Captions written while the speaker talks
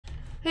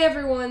Hey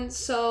everyone,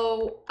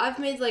 so I've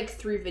made like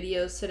 3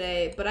 videos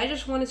today, but I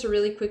just wanted to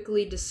really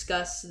quickly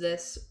discuss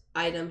this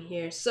item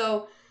here.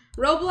 So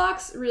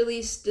Roblox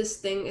released this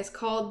thing, it's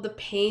called the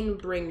Pain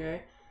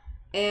Bringer,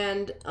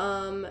 and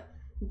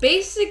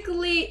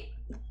basically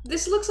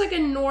this looks like a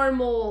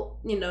normal,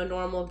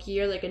 normal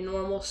gear, like a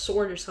normal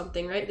sword or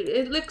something, right?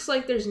 It looks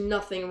like there's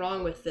nothing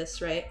wrong with this,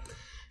 right?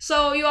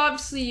 So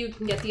you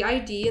can get the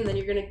ID, and then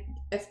you're gonna,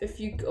 if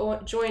you go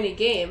join a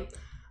game,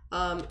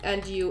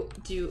 and you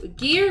do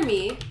gear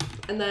me,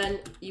 and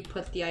then you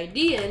put the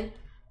ID in,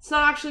 it's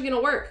not actually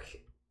gonna work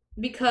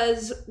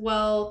because,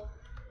 well,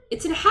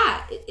 it's a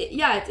hat.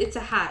 It's a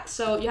hat.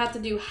 So you have to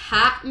do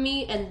hat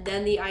me and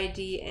then the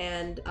ID,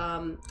 and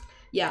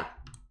yeah.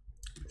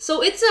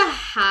 So it's a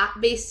hat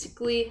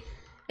basically,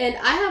 and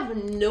I have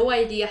no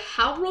idea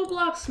how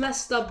Roblox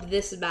messed up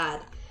this bad,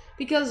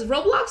 because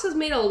Roblox has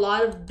made a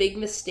lot of big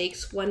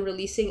mistakes when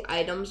releasing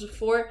items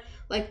before,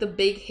 like the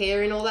big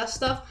hair and all that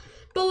stuff.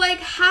 But like,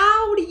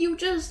 how do you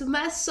just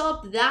mess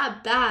up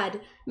that bad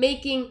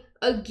making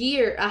a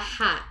gear a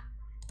hat?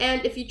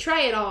 And if you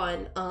try it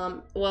on,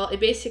 well,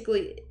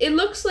 it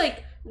looks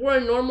like where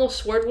a normal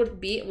sword would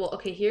be. Well,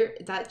 okay, here,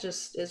 that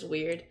just is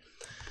weird.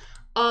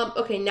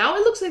 Okay, now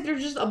it looks like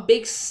there's just a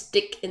big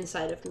stick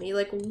inside of me.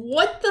 Like,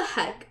 what the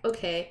heck?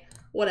 Okay,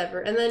 whatever.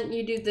 And then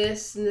you do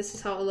this, and this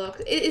is how it looks.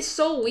 It is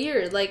so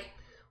weird. Like,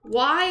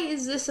 why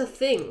is this a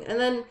thing? And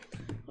then,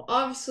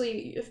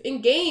 obviously, if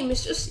in game,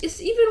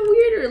 it's even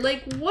weirder.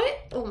 Like, what?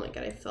 Oh my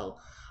god, I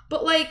fell.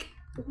 But, like,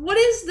 what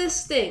is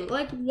this thing?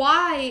 Like,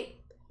 why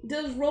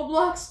does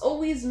Roblox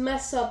always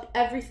mess up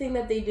everything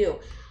that they do?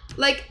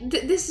 Like,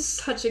 this is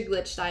such a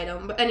glitched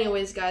item. But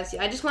anyways, guys,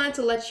 yeah, I just wanted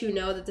to let you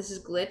know that this is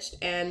glitched,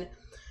 and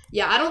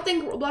yeah, I don't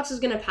think Roblox is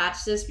gonna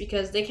patch this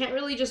because they can't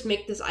really just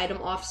make this item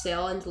off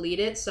sale and delete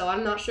it, so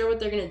I'm not sure what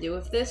they're gonna do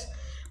with this.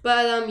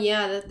 But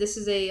yeah, this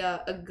is a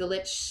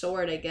glitch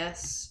sword, I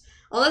guess.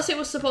 Unless it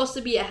was supposed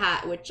to be a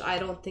hat, which I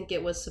don't think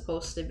it was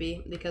supposed to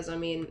be, because I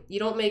mean, you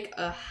don't make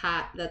a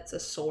hat that's a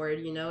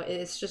sword, you know?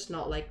 It's just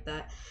not like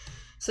that.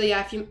 So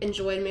yeah, if you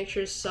enjoyed, make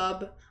sure to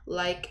sub,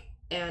 like,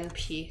 and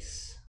peace.